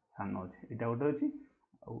कौटा सान अच्छे यहाँ गोटे अच्छी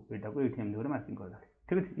आईटा को ये एमती मार्किंग करदे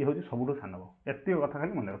ठीक अच्छे ये हूँ सब सान बाहु एत कथा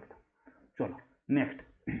खाली मन रखी चलो नेक्स्ट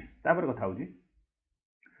तापर कथा हूँ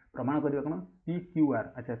प्रमाण करवा कौन PQR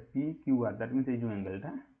अच्छा PQR दैट मीन्स जो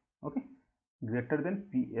एंगलटा ओके ग्रेटर देन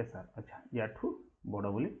PSR अच्छा या बड़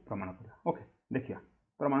बोली प्रमाण करवा ओके देखिए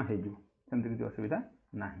प्रमाण होमती किसी असुविधा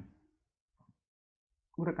ना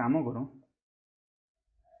गोटे काम कर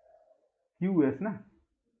QS ना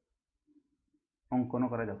अंकन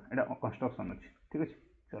करा कंस्ट्रक्शन अच्छी ठीक अच्छे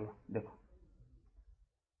चलो देखो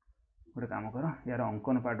गोटे काम कर यार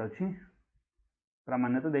अंकन पार्ट अच्छी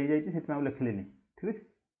प्रामाण्य तो दे जाइए लिखिले ठीक अच्छे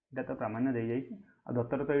यहाँ तो प्रामाण्य दे जाइए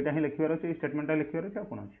दत्तर तो यहाँ लिखार अच्छे स्टेटमेंटा लिखार अच्छे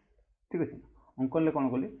कौन अच्छे ठीक अच्छे अंकन कौन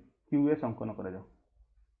कली QS अंकन करा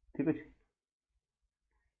ठीक अच्छे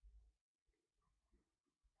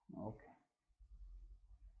ओके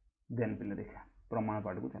देन पे देखा प्रमाण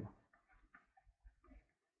पार्ट को चलो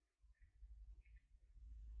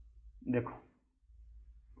देखो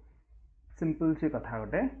सिंपल सी कथा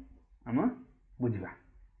गोटे आम बुझा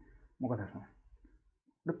मो कथा शुण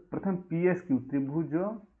प्रथम PSQ त्रिभुज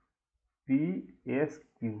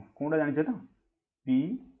PSQ कौटा जान तो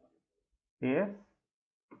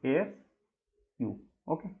PSQ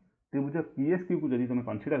ओके त्रिभुज PSQ को जब तुम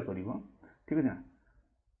कनसीडर कर ठीक है ना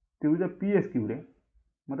त्रिभुज PSQ रे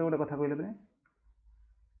मत गोटे कथा कहले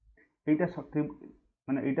यहाँ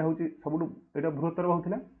माने यहाँ हूँ सब यहाँ बृहत्तर बाहु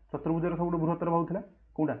चतुर्भुजर सब बृहत्तर बाहु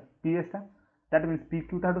कौटा PS टा दैट मीन्स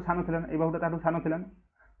PQ ता सान था ये बाहुटा ता सान था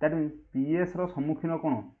दैट मीन्स PS सम्मुखीन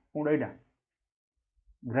कौन कौटा यहाँ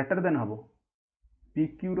ग्रेटर देन हम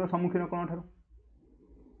PQ सम्मुखीन कौन ठार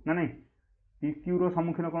ना नहीं PQ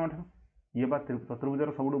सम्मुखीन कौन ठार ये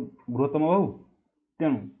चतुर्भुजर सब बृहत्तम बाहु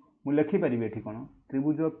तेणु मुझे लिखिपारि ये कौन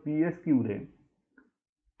त्रिभुज PSQ रे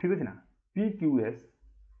ठीक अच्छे ना PQS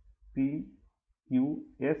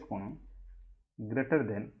कोण ग्रेटर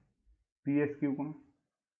देन PSQ कोण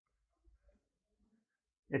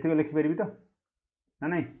एतिक लिखिपारि तो ना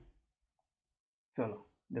नहीं चलो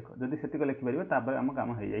देख जदि से लिखिपार तापर आम कम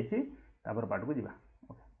हो जाइए पार्ट को जीवा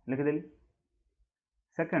ओके लिखिदेली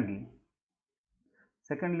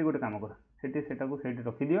सेकेंडली गोटे काम कर से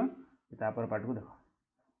रखिदि तापर पार्ट को देख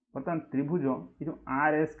बर्तमान त्रिभुज ये जो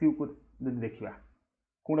RSQ को देखा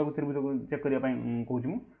कौटा को त्रिभुज को चेक करने कहूँ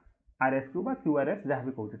मुझे RSQ बा QRS जहाँ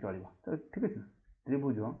भी कहूँ चलो तो ठीक है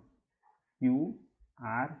त्रिभुज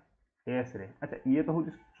QRS रे अच्छा ये तो हूँ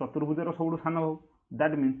चतुर्भुजर सब सान बाहु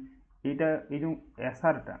दैट मीन्स यहाँ ये जो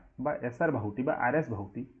SR टा बा SR बाहुटी बा RS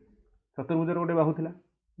बाहुटी चतुर्भुजर गोटे बाहु था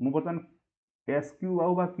मुझे बर्तमान SQ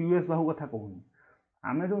बाहु बा QS बाहु कथा कहूनी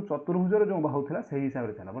आम जो चतुर्भुजर जो बाहु था से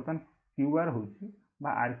हिसाब से था बर्तमान QR हूँ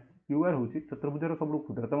QR हूँ चतुर्भुजर सब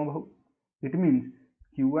क्षुद्रतम बाहु इट मीन्स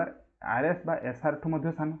QR RS बा SR ठू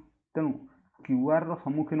मध्य सान तेणु QR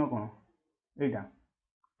सम्मुखीन कौन यहाँ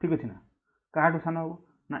ठीक अच्छे ना क्या सान हम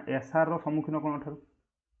ना SR सम्मुखीन कौन ठार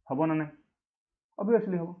हम ना ना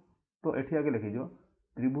ऑब्वियसली हम तो ये आगे लिखीज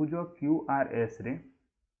त्रिभुज QRS रे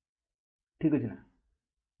ठीक अच्छे ना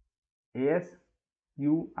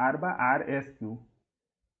SQR बा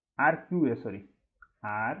RQS sorry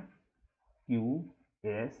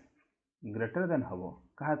RQS greater than हम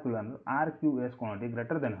क्या तुलन RQS कौन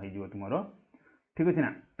ग्रेटर देन हो तुम ठीक अच्छे ना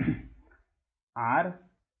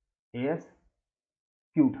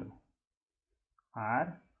RSQ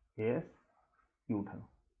ठार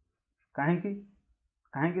कहीं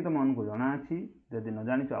तुम को जना अच्छी जदि न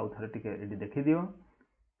जानी आउ थे टे देखीदि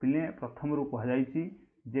पिले प्रथम रू कहुई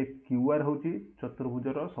जे QR हूँ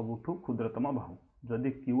चतुर्भुजर सबुठ क्षुद्रतम बाहु जदि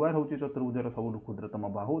QR हूँ चतुर्भुजर सबुठ क्षुद्रतम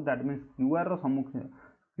बाहु दैट मीन्स QR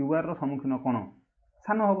सम्मुखीन कौन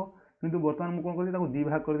सान हम किंतु बर्तमान मुझे कौन कर दी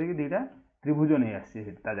भाग कर दीटा त्रिभुज नहीं आसी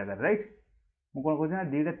जगह राइट मुझे कौन कर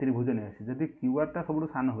दीटा त्रिभुज नहीं आसी जदि QR टा सब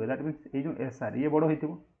सान हुए दैट मीन्स ये जो SR ये बड़ हो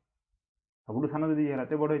सब सान जब ये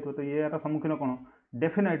बड़ हो तो ये सम्मुखीन कौन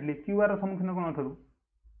डेफिनेटली QR सम्मुखीन कौन ठार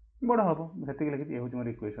बड़ हम से लिखी ये हूँ मोर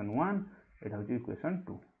इक्वेशन 1 यहाँ हूँ इक्वेशन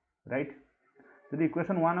 2 राइट जब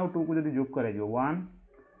इक्वेशन 1 और 2 को जब जोग कर 1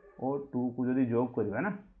 और 2 को जब जोग करवा ना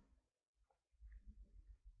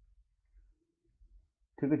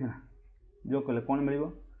ठीक अच्छे ना जोग कले कौन मिल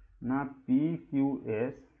ना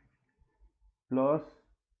PQS प्लस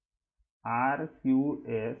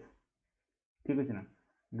RQS ठीक अच्छे ना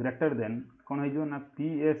ग्रेटर देन कौन हो ना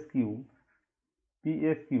PSQ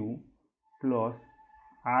प्लस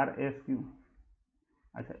RSQ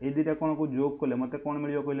अच्छा ये दुटा कौन को जोग कले मत कौन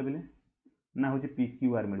मिल कहले बोले ना हूँ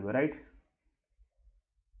PQR मिल राइट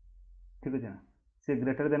ठीक अच्छे ना से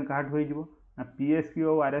ग्रेटर देन क्या हो ना PSQ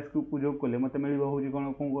और RSQ को जोग कले मत मिल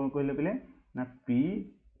कौन कौन कहले बोले ना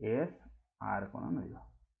PSR कौन मिल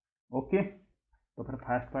ओके तो फिर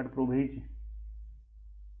फास्ट पार्ट प्रूव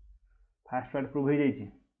हो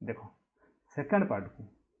जाइए देख सेकेंड पार्ट को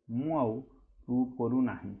मु आउ प्रूव करू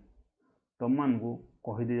नहीं तुम मान को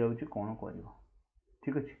कहीदे जाऊँ कौन कर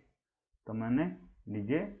ठीक अच्छे तुम मैंने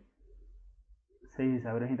निजे से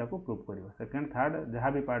हिसाब से ही प्रूव कर सेकेंड थर्ड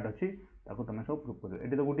जहाँ भी पार्ट अच्छी तुम सब प्रूव कर ये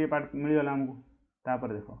तो गोटे पार्ट मिलगला आमको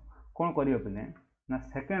तापर देख कौन कर पे ना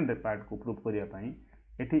सेकेंड पार्ट को प्रूव करने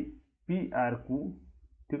ये PR को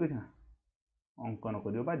ठीक अच्छे ना अंकन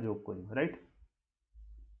कर जोग कर राइट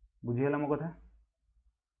बुझीगला मो कथा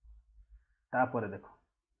तापर देख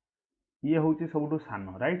ये हूँ सब सान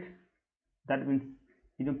राइट दैट मीन्स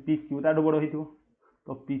ये जो PQ ताठू बड़ हो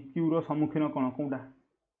तो PQ सम्मुखीन कौन कौटा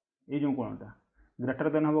ये जो कौनटा ग्रेटर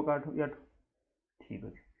देन हम क्या या ठीक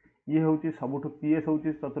अच्छे ये हूँ सबुठ PS हूँ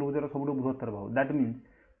चतुर्भुजर सब बृहत्तर बाहु that means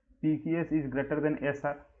PQS is greater than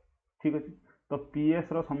SR ठीक अच्छे तो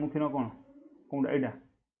PS सम्मुखीन कौन कौटा यहाँ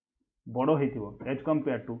बड़ हो एज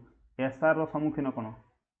कंपेयर टू SR सम्मुखीन कौन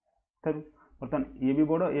थे बर्तमान ये भी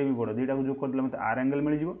बड़ दुटा को जो कर मत R एंगल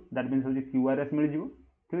मिल जाए दैट मीन्स हूँ QRS मिल जाए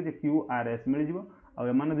ठीक अच्छे QRS मिल जाए और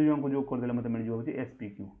एम दुई जन को जो करदे मत मिल जाए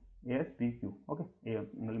SPQ ओके ये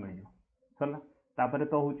एंगल मिल जाए सरला तापर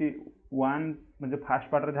तो हूँ 1 मतलब फास्ट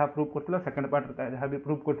पार्ट जहाँ प्रूव कर सेकेंड पार्ट जहाँ भी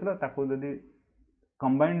प्रूव कर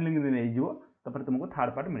कंबाइंड लिंक नहीं जाओ तुमको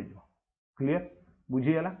थर्ड पार्ट मिल जाए क्लीयर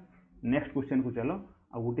बुझीगला नेक्स्ट क्वेश्चन को चलो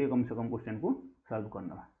आ गोटे कम से कम क्वेश्चन को सॉल्व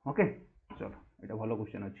करना ओके चलो ये भल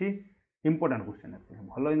क्वेश्चन अच्छी इंपोर्टेंट क्वेश्चन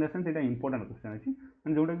भल इन द सेंस ये इंपोर्टेंट क्वेश्चन अच्छी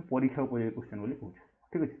मैंने जोटा कि परीक्षा उपयोगी क्वेश्चन बोली कहूँ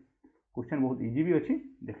ठीक अच्छे क्वेश्चन बहुत इजी भी अच्छी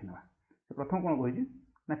देखना प्रथम कौन कही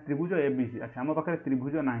ना त्रिभुज ABC अच्छा आम पाखे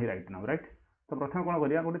त्रिभुज ना राइट नाउ राइट तो प्रथम कौन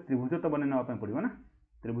करिया गोटे त्रिभुज तो बन नापी पड़ो ना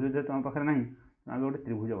त्रिभुज जो तुम पाखे ना गोटे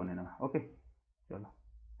त्रिभुज बन ओके चलो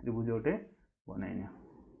त्रिभुज गोटे बनैनि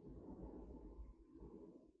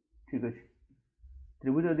ठीक अच्छे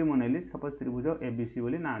त्रिभुज जदि बनैली सपोज त्रिभुज एबीसी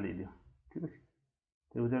बोली ना दे दियो ठीक अच्छे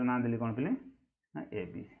त्रिभुज ना देली कौन पे ना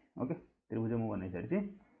एबीसी ओके त्रिभुज मुझे बन सारी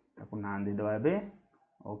ना देदेवा ए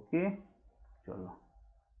ओके चलो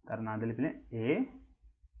तार ना देली पे A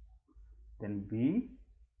then B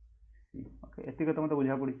C okay एति तो मत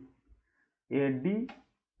बुझा पड़ी एडी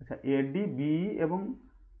अच्छा एडी बी एवं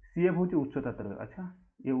सीएफ हूँ उच्चता तर अच्छा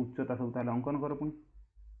ये उच्चता सब अंकन कर पुणी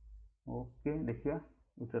ओके देखिए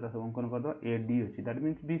उच्चता सब अंकन करदे एडी अच्छी दैट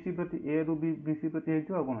मीन्स बीसी प्रति ए रु बीसी प्रति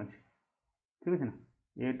हो कौन अच्छे ठीक है ना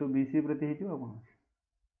ए टू बीसी प्रति हो कौन अच्छे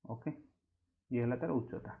ओके ये है तार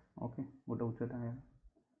उच्चता ओके गोटे उच्चता है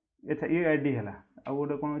अच्छा ये एडी है आ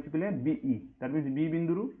गोटे कौन अच्छे पे बीई दैट मीन्स बी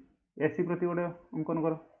बिंदु एसी प्रति गोटे अंकन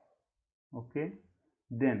कर ओके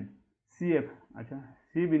देन सीएफ अच्छा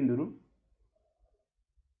सी बिंदु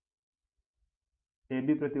ए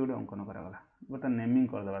बी प्रति गोटे अंकन करागला गोटे नेमिंग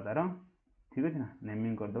करदे तार ठीक अच्छे ना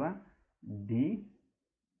नेमिंग करदे डी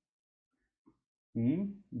ई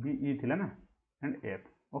बी ई थिला ना एंड एफ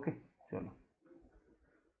ओके चलो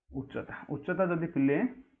उच्चता उच्चता जदि पिले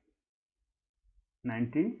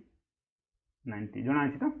 90 90 जना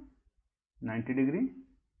अच्छे तो 90 degree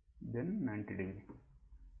then 90 degree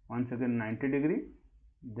one second 90 degree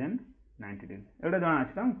then 90 degree एटा जना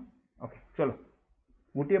अच्छे तो ओके चलो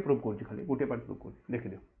गोटे प्रूफ कर खाली गोटे पार्ट प्रूफ कर देखी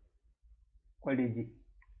दियो क्वाइट इजी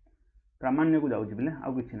प्रामाण्य को जाऊँगी बोले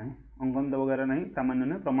आउ कि ना अंकन तो वगैरह नहीं प्रामाण्य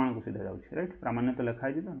नहीं प्रमाण को सीधा जाऊँगी राइट प्रामाण्य तो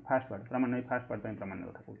लिखाई तो फास्ट पार्ट प्रामाण्य फास्ट पार्ट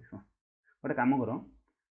प्रामाण्य कथा कहूँ शुण गोटे कम कर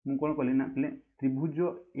मुझे कौन कली ना पे त्रिभुज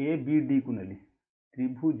ए बी डी को नेली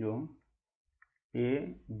त्रिभुज ए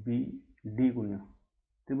बी डी को नियो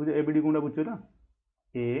त्रिभुज ए बी डी कौन बुझे तो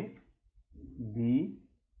ए बी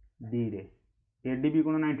डी रे ए डी बी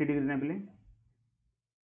कौन 90 डिग्री ना पे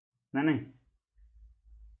ना नहीं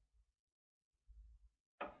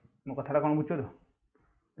मो कथा कौन बुझ तो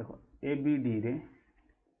देखो ए बी डी रे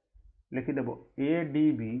लिखिदेव A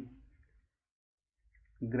D be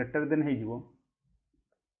greater than हो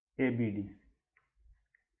ए बी डी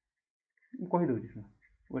कहीदे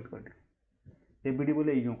वेट कर ए बी डी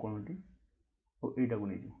बोले ये कौन टी और यहीटा को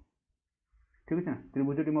नहीं ठीक है ना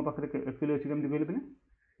त्रिभुजटी मो पाखे एक्चुअली अच्छी कमी कहले पे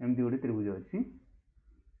एमती गोटे त्रिभुज अच्छी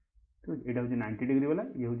ठीक है यहाँ हूँ 90 डिग्री वाला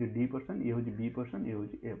ये हूँ डी पर्सन ये हूँ बी पर्सन ये हूँ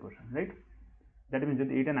a person right that means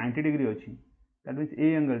जब यहाँ 90 डिग्री अच्छी दैट मीन्स ए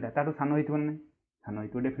एंगलटा ताठू सान हो सान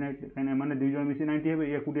हो डेफिनेटली कहीं मैंने दुई जन मिसी 90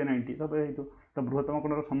 हे एकुटिया 90 तो तो बृहत्तम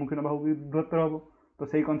कोणर सम्मुखीन बाहु भी बृहत्तर हम तो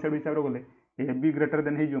सही कनसेप्ट हिसाब से गले ए बी ग्रेटर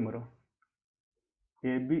देन हो मोर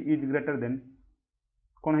A B is greater than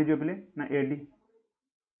कौन हो पे ना A D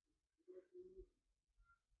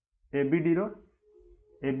A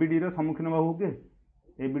B D सम्मुखीन बाहु किए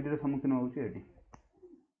ए बी डी सम्मुखीन हूँ ए डी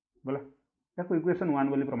बोला या इक्वेशन 1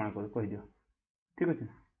 बोली प्रमाण कर कहीदि ठीक अच्छे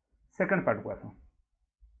सेकेंड पार्ट को आस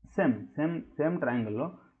same same same triangle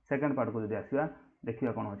second part को जब आसवा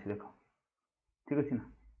देखा कौन अच्छे देख ठीक अच्छे ना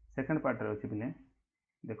सेकेंड पार्ट अच्छे पे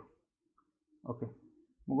देखो ओके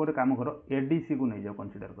मु गोटे काम कर एडीसी को नहीं जाओ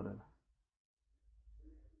कंसीडर कर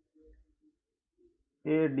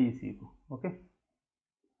एडीसी को ओके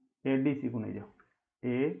एडीसी को नहीं जाओ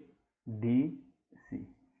ए डी सी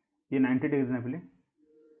ये 90 डिग्री ना पे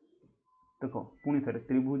देखो पुणी थे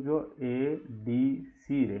त्रिभुज ए डी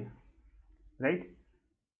सी रे राइट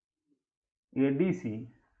एडीसी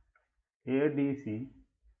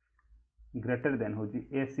ग्रेटर देन हूँ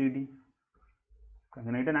ए सी डी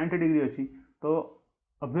कहीं यहाँ 90 डिग्री अच्छी तो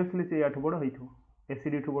ऑब्वियसली से या बड़ हो ए सी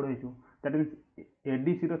डी ठू बड़ हो दैट मीन्स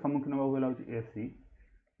एडीसी सम्मुखीन बाहु है ए सी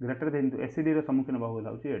ग्रेटर देन ए सी डी सम्मुखीन बाहु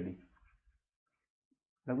है ए डी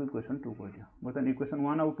इक्वेशन 2 कह दिया बर्तमान इक्वेशन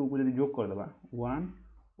 1 और 2 को जब जोग करदे 1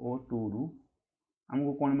 और 2 रु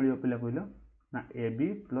आमको कौन मिल पे कहल ना A B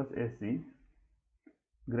plus A C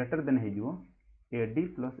greater than हो A D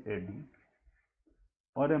plus A D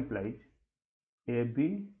और employees A B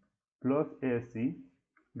plus A C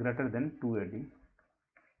greater than 2 A D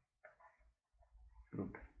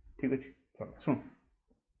proof ठीक अच्छे चलो शुण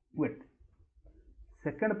वेट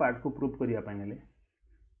सेकेंड पार्ट को प्रूफ करने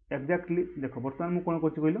एक्जाक्टली देखो बर्तमान मुझे कौन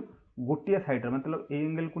कर गोटे सैड मतलब ए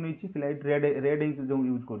एंगल को नहीं फिलहाल रेड इंक जो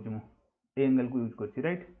यूज कर एंगल को यूज कर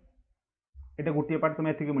राइट ये गोटे पार्ट तुम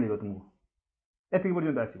एति मिल तुमको एति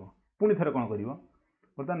पर्यंत आसो पुणी थे कौन कर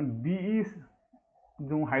बर्तमान बी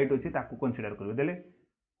जो हाइट अच्छे कनसीडर कर देले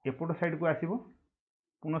एपट साइड को आसो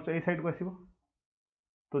पुनश्च ए साइड को आसो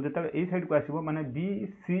तो जो ये साइड को आसो माने बी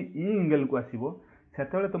सी ई एंगल को आसो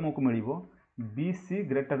से तुमको मिल B C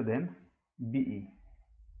greater than be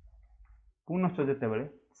पुनश्च जितेबाला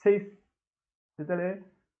से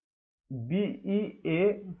बीई ए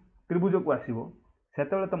त्रिभुज को आसो से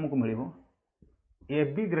तुमको मिल A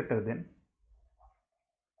be greater than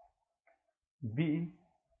B,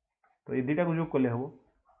 तो ये दुटा को जो कले हम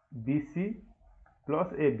B C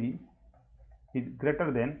plus A B is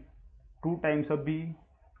greater than 2 times of B.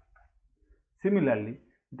 Similarly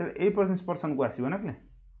जो ए पर्सन को आसो ना कि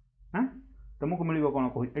हाँ तुमको मिल कौन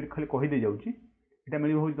खाली कहीदे जाटा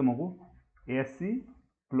मिल तुमको ए C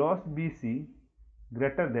plus B C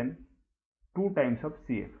greater than 2 times of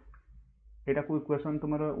C F. यहाँ को इक्वेशन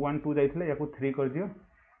तुम 1 2 जाइए या 3 कर दियो,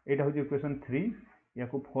 यहाँ हूँ इक्वेशन 3, या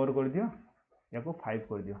 4 कर दियो, या 5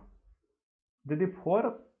 कर दियो। जदि 4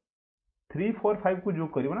 3 4 5 को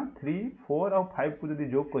जोग करिवो ना 3 4 और 5 को जदि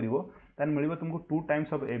जोग करिवो तान मिलिबो तुमको 2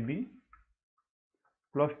 times of A B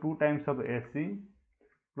plus 2 times of A C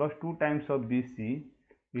plus 2 times of B C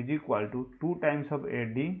is equal to 2 times of A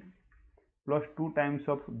D plus 2 times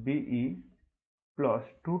of B E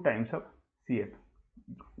plus 2 times of C F.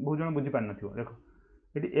 बहुत जन बुझी पार नथिबो देखो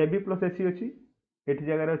ये A B plus ए सी अच्छी ये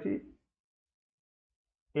जगह अच्छी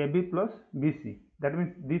A B plus B see that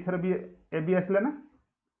means the थर बी ए बी आसला ना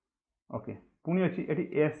ओके पुणी अच्छी ये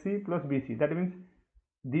ए C plus B see that means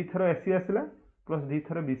the थर ए सी आसला प्लस दी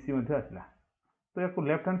थर बी सी आसला। तो या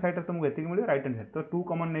लेफ्ट हैंड साइड तुमको ये मिले राइट हैंड साइड तो 2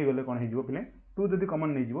 कमन नहीं गले कौन हो पे 2 जब कमन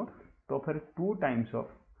नहीं जीवो तो फिर 2 times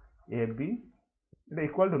of A B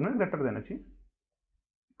equal to ना ग्रेटर देन अच्छी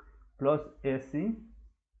प्लस ए C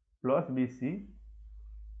plus B C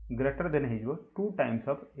greater than हो 2 times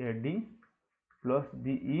of A D plus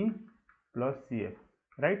B E plus C F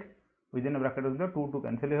right within bracket 2 2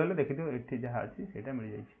 cancel हो देखिए ये जहाँ अच्छी से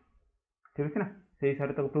मिल जाए ठीक अच्छे ना से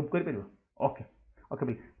हिसाब से प्रूव कर ओके ओके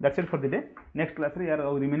भाई that's it for the day. Next class रे यार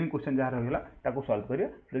रिमेनिंग क्वेश्चन जहाँ रहा ताको सॉल्व करिया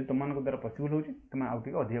जब तुम द्वारा पॉसिबल हो तुम आउ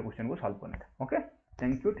टे अधिक क्वेश्चन को सॉल्व करना okay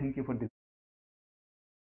thank you for the